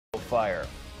fire.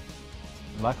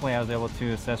 Luckily, I was able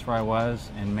to assess where I was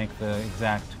and make the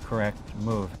exact correct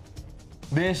move.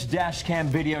 This dash cam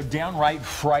video downright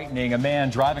frightening. A man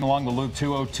driving along the Loop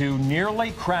 202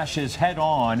 nearly crashes head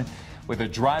on with a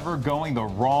driver going the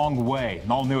wrong way.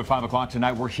 All new at 5 o'clock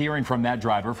tonight. We're hearing from that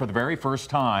driver for the very first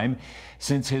time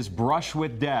since his brush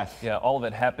with death. Yeah, all of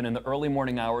it happened in the early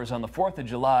morning hours on the 4th of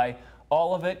July.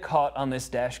 All of it caught on this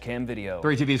dash cam video.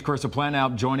 3 TV's Carissa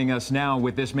Planout joining us now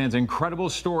with this man's incredible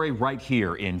story right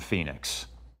here in Phoenix.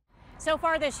 So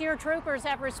far this year, troopers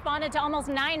have responded to almost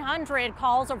 900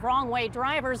 calls of wrong-way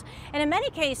drivers. And in many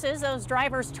cases, those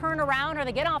drivers turn around or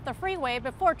they get off the freeway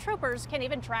before troopers can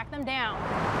even track them down.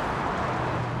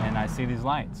 And I see these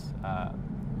lights.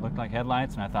 Looked like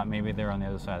headlights, and I thought maybe they were on the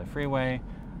other side of the freeway.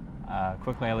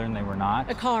 Quickly, I learned they were not.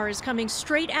 A car is coming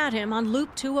straight at him on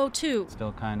Loop 202.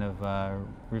 Still kind of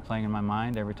replaying in my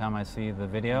mind every time I see the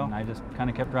video, and I just kind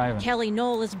of kept driving. Kelly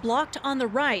Knoll is blocked on the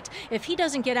right. If he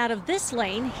doesn't get out of this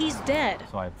lane, he's dead.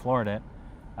 So I floored it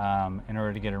in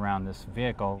order to get around this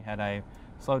vehicle. Had I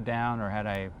slowed down or had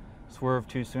I swerved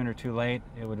too soon or too late,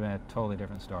 it would have been a totally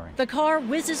different story. The car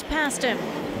whizzes past him.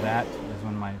 That is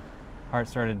when my heart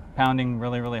started pounding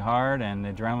really, really hard and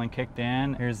the adrenaline kicked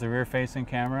in. Here's the rear-facing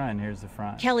camera and here's the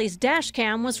front. Kelly's dash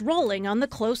cam was rolling on the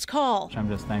close call. I'm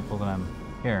just thankful that I'm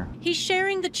here. He's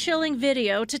sharing the chilling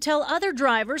video to tell other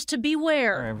drivers to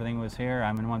beware. Everything was here.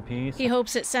 I'm in one piece. He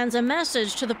hopes it sends a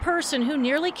message to the person who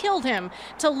nearly killed him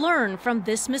to learn from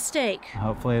this mistake.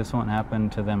 Hopefully this won't happen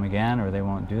to them again, or they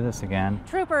won't do this again.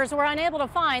 Troopers were unable to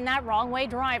find that wrong-way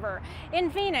driver. In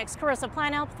Phoenix, Carissa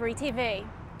Planout, 3 TV.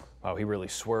 Wow, he really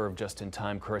swerved just in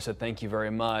time, Carissa. Thank you very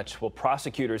much. Well,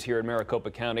 prosecutors here in Maricopa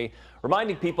County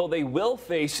reminding people they will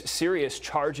face serious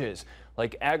charges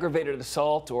like aggravated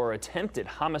assault or attempted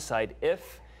homicide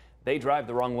if they drive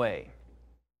the wrong way.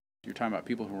 You're talking about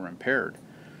people who are impaired,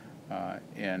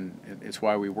 and it's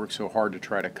why we work so hard to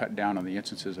try to cut down on the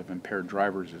instances of impaired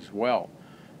drivers as well.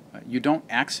 You don't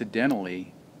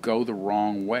accidentally go the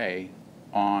wrong way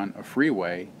on a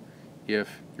freeway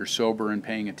if you're sober and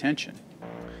paying attention.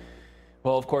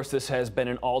 Well, of course, this has been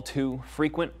an all too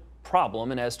frequent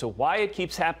problem, and as to why it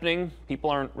keeps happening,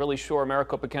 people aren't really sure.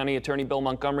 Maricopa County Attorney Bill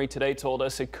Montgomery today told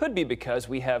us it could be because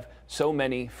we have so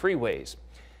many freeways.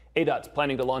 ADOT's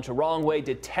planning to launch a wrong-way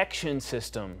detection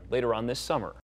system later on this summer.